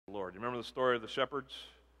remember the story of the shepherds?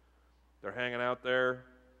 They're hanging out there,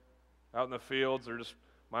 out in the fields. They're just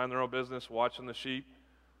minding their own business, watching the sheep.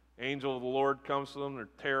 Angel of the Lord comes to them. They're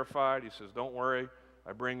terrified. He says, don't worry.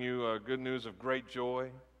 I bring you good news of great joy.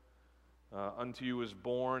 Unto you is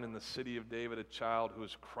born in the city of David a child who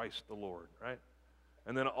is Christ the Lord, right?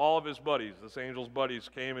 And then all of his buddies, this angel's buddies,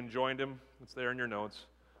 came and joined him. It's there in your notes,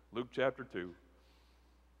 Luke chapter 2.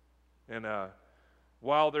 And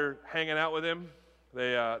while they're hanging out with him,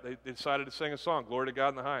 they decided to sing a song, Glory to God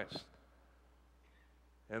in the highest.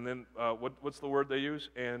 And then what's the word they use?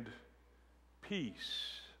 And peace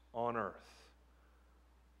on earth,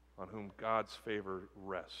 on whom God's favor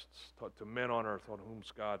rests. To men on earth, on whom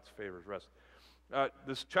God's favors rest.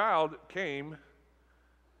 This child came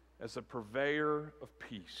as a purveyor of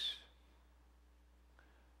peace.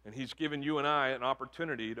 And he's given you and I an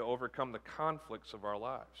opportunity to overcome the conflicts of our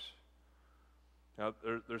lives. Now,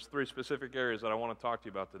 there's three specific areas that I want to talk to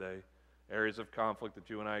you about today, areas of conflict that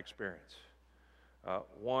you and I experience.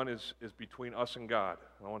 One is between us and God.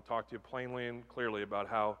 And I want to talk to you plainly and clearly about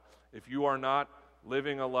how if you are not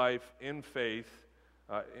living a life in faith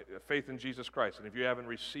in Jesus Christ, and if you haven't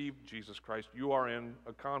received Jesus Christ, you are in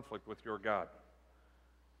a conflict with your God.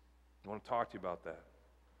 I want to talk to you about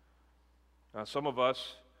that. Some of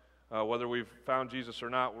us, whether we've found Jesus or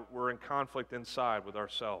not, we're in conflict inside with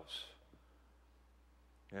ourselves.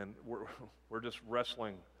 And we're just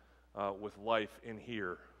wrestling with life in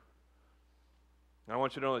here. And I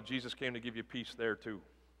want you to know that Jesus came to give you peace there too.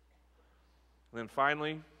 And then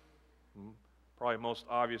finally, probably most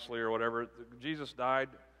obviously or whatever, Jesus died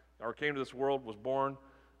or came to this world, was born,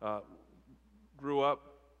 grew up,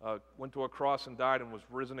 went to a cross and died and was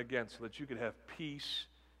risen again so that you could have peace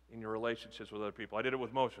in your relationships with other people. I did it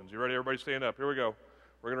with motions. You ready? Everybody stand up. Here we go.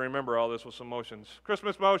 We're going to remember all this with some motions.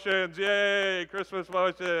 Christmas motions. Yay! Christmas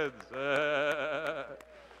motions. The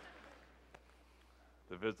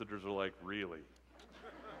visitors are like, really?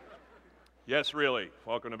 Yes, really.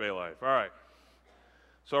 Welcome to Bay Life. All right.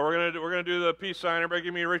 So we're gonna do the peace sign. Everybody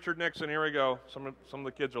give me Richard Nixon. Here we go. Some of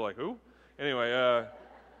the kids are like, who? Anyway,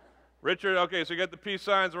 Richard, okay, so you got the peace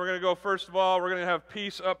signs. We're going to go, first of all, we're going to have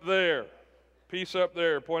peace up there. Peace up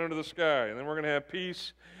there, pointing to the sky. And then we're going to have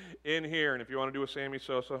peace in here. And if you want to do a Sammy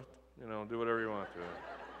Sosa, do whatever you want to.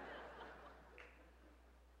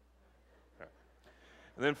 Okay.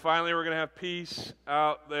 And then finally, we're going to have peace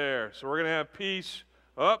out there. So we're going to have peace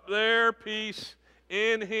up there, peace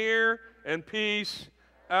in here, and peace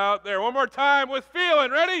out there. One more time with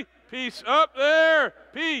feeling. Ready? Peace up there,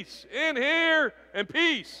 peace in here, and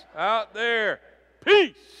peace out there.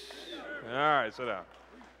 Peace. All right, sit down.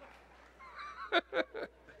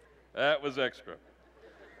 That was extra.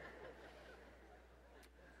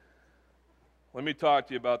 Let me talk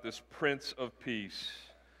to you about this Prince of Peace,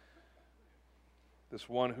 this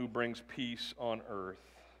one who brings peace on earth.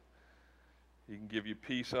 He can give you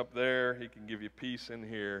peace up there, he can give you peace in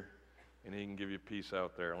here, and he can give you peace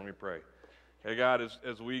out there. Let me pray. Hey, God,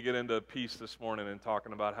 as we get into peace this morning and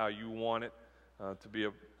talking about how you want it to be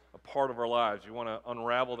a part of our lives, you want to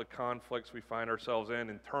unravel the conflicts we find ourselves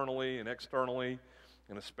in internally and externally,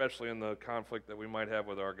 and especially in the conflict that we might have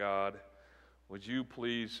with our God. Would you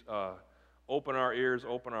please open our ears,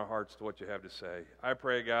 open our hearts to what you have to say. I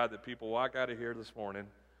pray, God, that people walk out of here this morning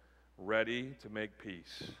ready to make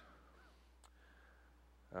peace.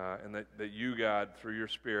 And that you, God, through your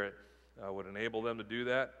Spirit, would enable them to do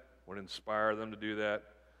that, would inspire them to do that,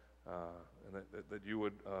 and that you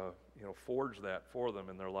would forge that for them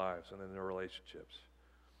in their lives and in their relationships.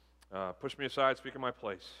 Push me aside, speak in my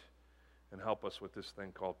place, and help us with this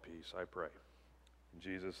thing called peace, I pray. In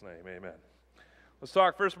Jesus' name, amen. Let's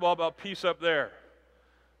talk first of all about peace up there.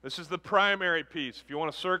 This is the primary peace. If you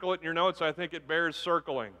want to circle it in your notes, I think it bears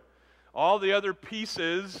circling. All the other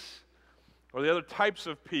pieces, or the other types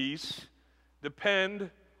of peace,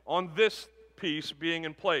 depend on this peace being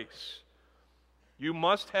in place. You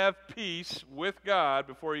must have peace with God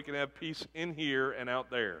before you can have peace in here and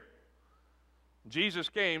out there. Jesus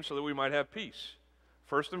came so that we might have peace,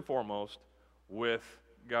 first and foremost, with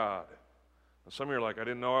God. And some of you are like, I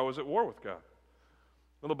didn't know I was at war with God.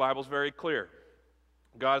 Well, the Bible's very clear.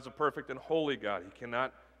 God is a perfect and holy God. He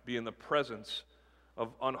cannot be in the presence of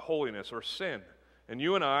unholiness or sin. And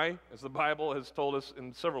you and I, as the Bible has told us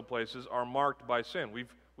in several places, are marked by sin.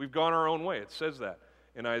 We've gone our own way. It says that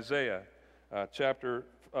in Isaiah chapter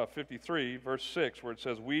 53, verse 6, where it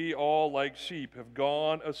says, we all like sheep have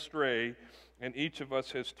gone astray, and each of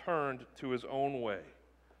us has turned to his own way.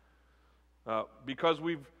 Because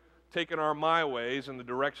we've taken our my ways in the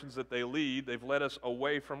directions that they lead, they've led us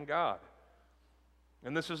away from God.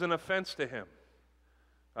 And this is an offense to him.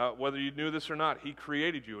 Whether you knew this or not, He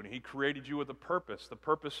created you, and He created you with a purpose. The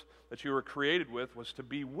purpose that you were created with was to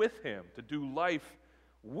be with Him, to do life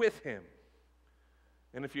with Him.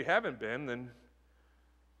 And if you haven't been, then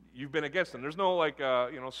you've been against Him. There's no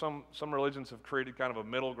some religions have created kind of a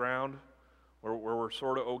middle ground where we're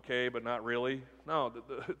sort of okay, but not really. No,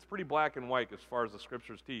 it's pretty black and white as far as the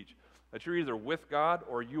Scriptures teach, that you're either with God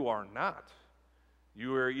or you are not.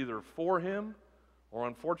 You are either for Him, or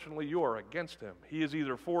unfortunately, you are against Him. He is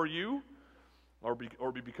either for you, or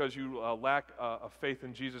because you lack a faith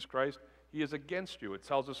in Jesus Christ, He is against you. It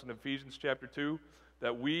tells us in Ephesians chapter 2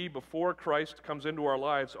 that we, before Christ comes into our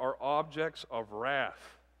lives, are objects of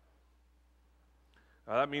wrath.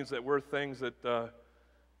 That means that we're things that,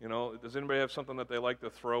 does anybody have something that they like to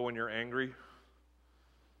throw when you're angry?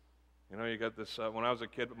 You got this, when I was a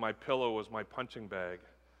kid, my pillow was my punching bag.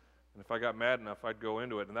 And if I got mad enough, I'd go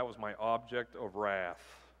into it, and that was my object of wrath.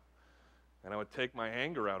 And I would take my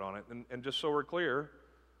anger out on it. And just so we're clear,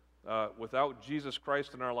 without Jesus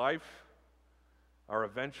Christ in our life, our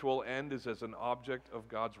eventual end is as an object of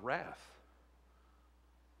God's wrath.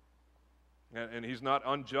 And He's not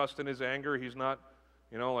unjust in His anger. He's not,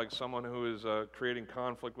 like someone who is creating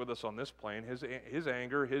conflict with us on this plane. His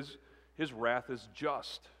anger, His wrath is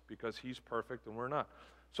just because He's perfect and we're not.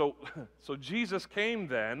 So Jesus came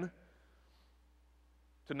then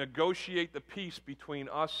to negotiate the peace between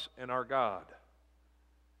us and our God.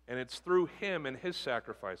 And it's through Him and His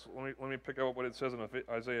sacrifice. Let me pick up what it says in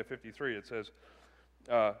Isaiah 53. It says,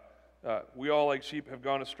 we all like sheep have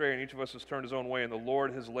gone astray, and each of us has turned his own way, and the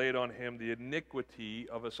Lord has laid on Him the iniquity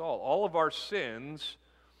of us all. All of our sins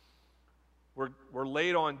were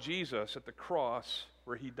laid on Jesus at the cross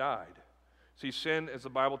where He died. See, sin, as the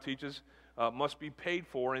Bible teaches, must be paid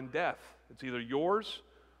for in death. It's either yours,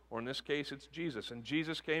 or in this case, it's Jesus. And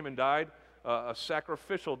Jesus came and died a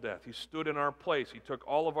sacrificial death. He stood in our place. He took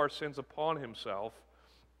all of our sins upon Himself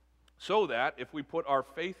so that if we put our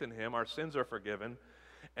faith in Him, our sins are forgiven,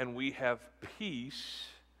 and we have peace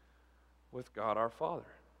with God our Father.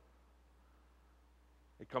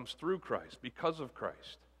 It comes through Christ, because of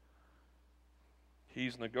Christ.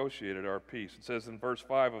 He's negotiated our peace. It says in verse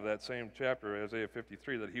 5 of that same chapter, Isaiah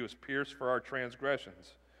 53, that He was pierced for our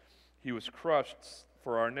transgressions. He was crushed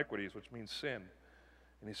for our iniquities, which means sin.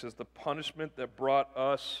 And He says the punishment that brought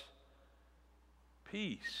us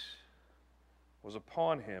peace was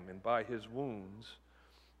upon Him, and by His wounds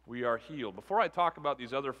we are healed. Before I talk about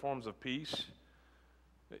these other forms of peace,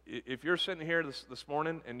 if you're sitting here this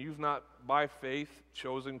morning and you've not by faith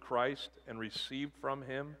chosen Christ and received from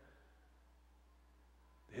Him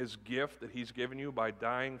His gift that He's given you by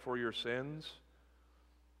dying for your sins,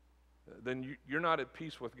 then you're not at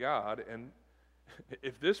peace with God. And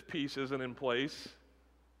if this peace isn't in place,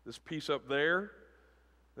 this peace up there,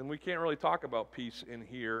 then we can't really talk about peace in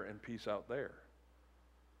here and peace out there.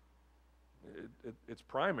 It's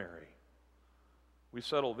primary. We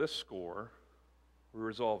settle this score, we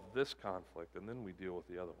resolve this conflict, and then we deal with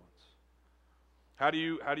the other ones. How do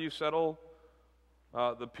you settle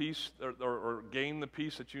the peace or gain the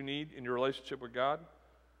peace that you need in your relationship with God?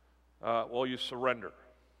 Well, you surrender.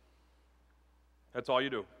 That's all you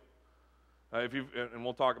do. And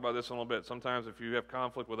we'll talk about this in a little bit. Sometimes if you have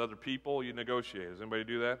conflict with other people, you negotiate. Does anybody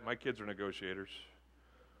do that? My kids are negotiators.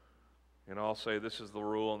 I'll say, this is the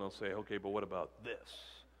rule, and they'll say, okay, but what about this?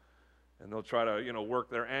 And they'll try to, work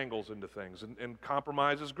their angles into things. And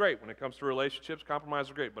compromise is great. When it comes to relationships, compromise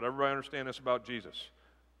is great. But everybody understand this about Jesus.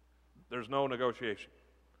 There's no negotiation.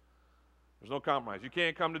 There's no compromise. You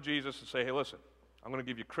can't come to Jesus and say, hey, listen, I'm going to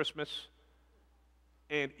give you Christmas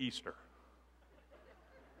and Easter.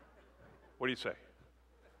 What do you say?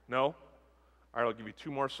 No? All right, I'll give you 2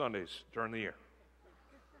 more Sundays during the year.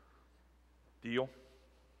 Deal?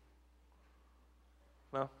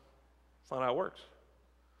 No, that's not how it works.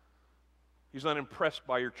 He's not impressed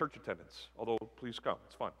by your church attendance, although please come,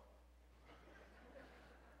 it's fun.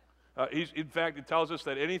 In fact, it tells us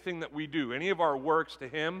that anything that we do, any of our works to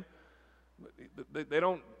Him, they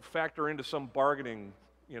don't factor into some bargaining,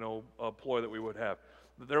 ploy that we would have.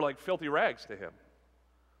 They're like filthy rags to Him.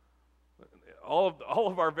 All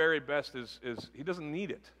of our very best is He doesn't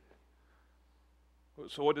need it.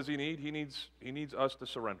 So what does He need? He needs us to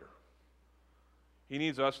surrender. He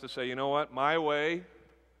needs us to say, you know what, my way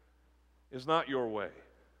is not your way.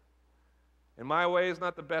 And my way is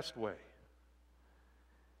not the best way.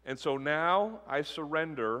 And so now I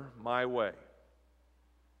surrender my way.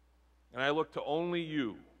 And I look to only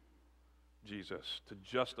You, Jesus, to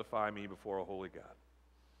justify me before a holy God.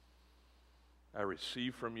 I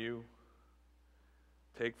receive from You.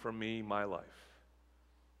 Take from me my life.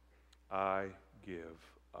 I give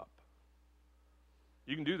up.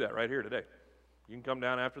 You can do that right here today. You can come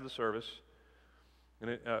down after the service,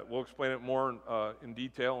 and we'll explain it more in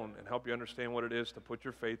detail and help you understand what it is to put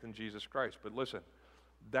your faith in Jesus Christ. But listen,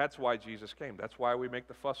 that's why Jesus came. That's why we make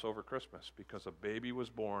the fuss over Christmas, because a baby was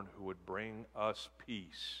born who would bring us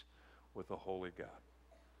peace with a holy God.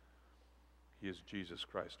 He is Jesus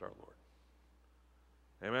Christ our Lord.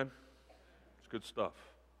 Amen? It's good stuff.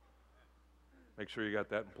 Make sure you got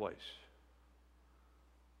that in place.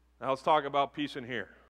 Now let's talk about peace in here.